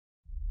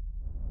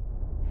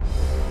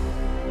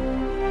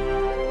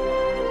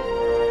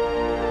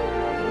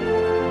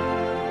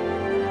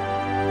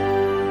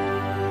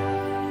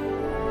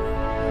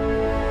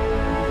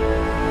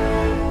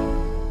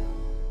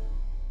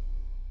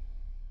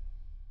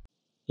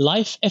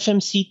Live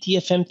FMC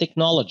TFM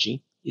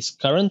technology is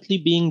currently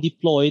being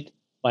deployed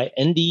by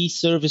NDE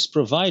service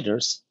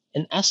providers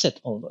and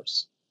asset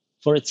owners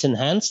for its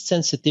enhanced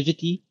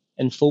sensitivity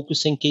and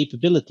focusing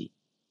capability,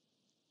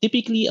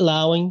 typically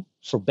allowing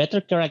for better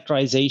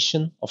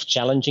characterization of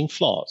challenging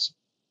flaws.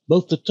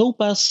 Both the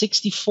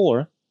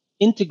TOPAZ64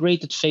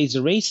 integrated phase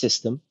array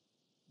system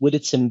with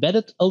its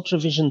embedded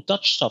UltraVision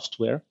touch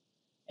software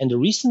and the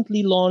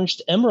recently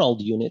launched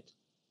EMERALD unit,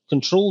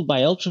 controlled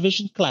by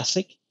UltraVision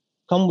Classic,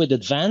 come with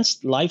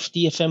advanced live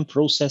TFM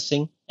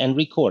processing and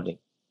recording.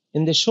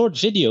 In this short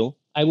video,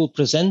 I will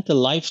present the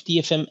live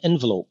TFM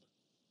envelope,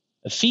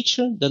 a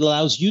feature that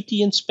allows UT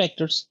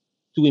inspectors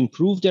to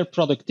improve their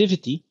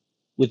productivity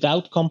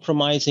without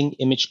compromising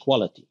image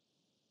quality.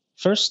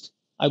 First,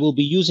 I will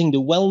be using the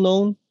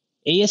well-known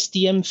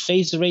ASTM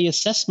phase array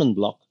assessment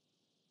block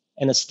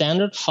and a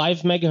standard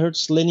 5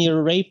 MHz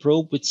linear array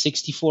probe with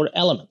 64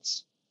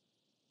 elements,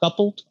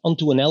 coupled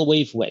onto an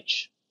L-wave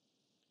wedge.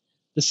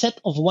 The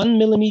set of 1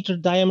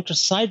 mm diameter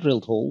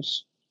side-drilled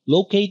holes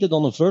located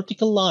on a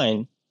vertical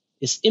line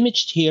is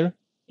imaged here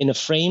in a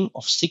frame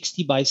of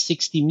 60 by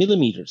 60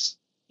 mm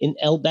in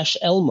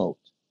L-L mode.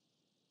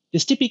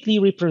 This typically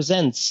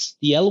represents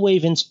the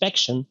L-wave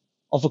inspection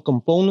of a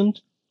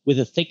component with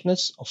a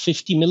thickness of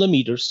 50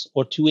 mm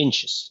or 2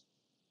 inches.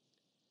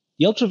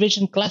 The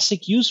UltraVision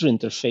Classic user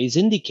interface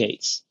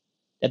indicates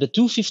that a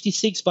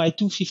 256 by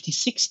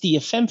 256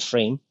 TFM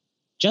frame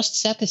just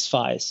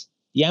satisfies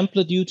the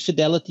amplitude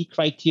fidelity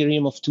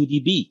criterion of 2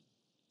 dB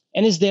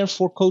and is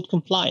therefore code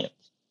compliant.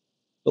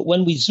 But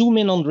when we zoom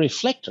in on the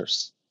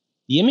reflectors,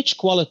 the image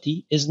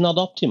quality is not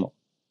optimal.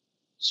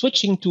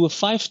 Switching to a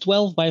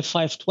 512 by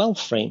 512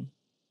 frame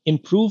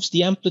improves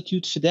the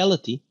amplitude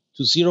fidelity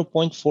to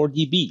 0.4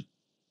 dB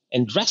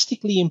and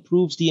drastically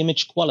improves the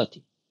image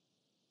quality.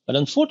 But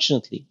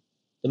unfortunately,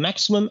 the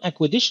maximum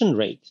acquisition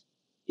rate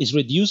is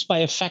reduced by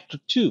a factor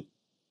 2,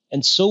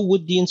 and so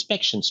would the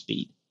inspection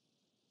speed.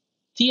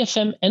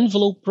 TFM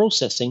envelope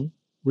processing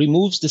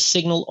removes the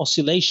signal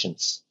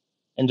oscillations,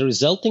 and the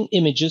resulting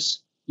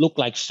images look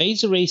like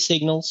phase array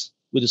signals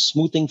with a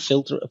smoothing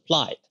filter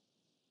applied.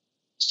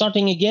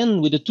 Starting again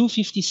with a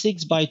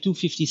 256 by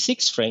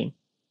 256 frame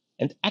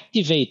and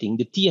activating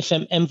the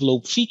TFM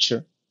envelope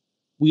feature,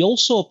 we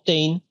also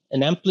obtain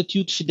an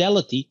amplitude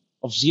fidelity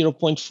of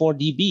 0.4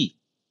 dB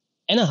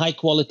and a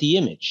high-quality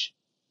image.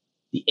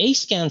 The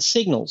A-scan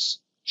signals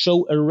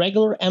show a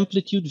regular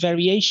amplitude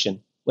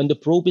variation when the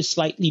probe is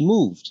slightly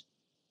moved,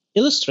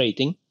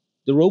 illustrating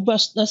the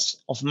robustness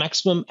of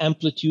maximum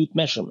amplitude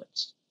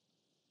measurements.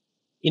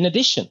 In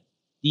addition,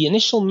 the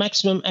initial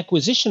maximum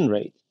acquisition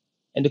rate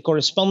and the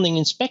corresponding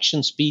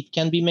inspection speed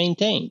can be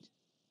maintained.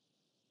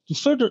 To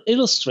further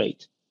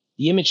illustrate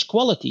the image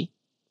quality,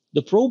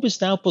 the probe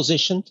is now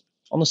positioned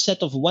on a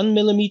set of 1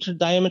 mm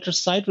diameter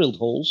side-drilled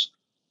holes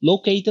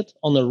located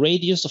on a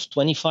radius of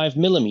 25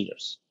 mm.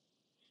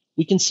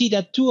 We can see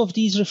that 2 of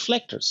these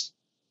reflectors,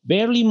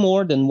 barely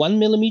more than 1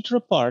 mm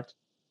apart,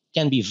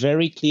 can be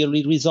very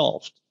clearly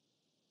resolved.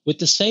 With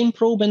the same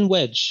probe and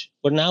wedge,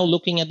 we're now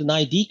looking at an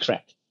ID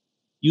crack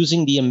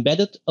using the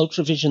embedded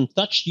UltraVision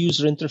touch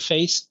user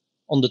interface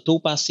on the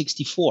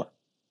TOPAZ64.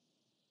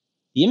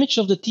 The image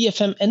of the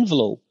TFM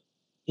envelope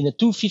in a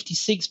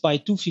 256 by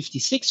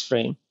 256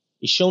 frame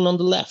is shown on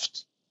the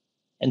left,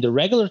 and the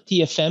regular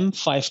TFM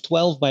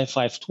 512 by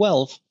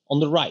 512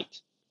 on the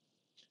right.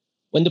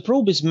 When the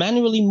probe is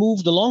manually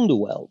moved along the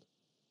weld,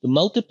 the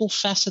multiple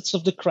facets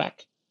of the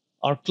crack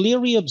are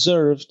clearly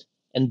observed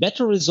and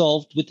better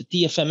resolved with the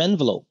TFM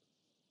envelope,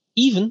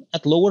 even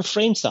at lower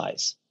frame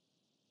size.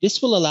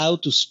 This will allow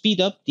to speed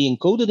up the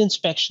encoded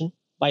inspection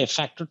by a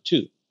factor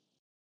 2.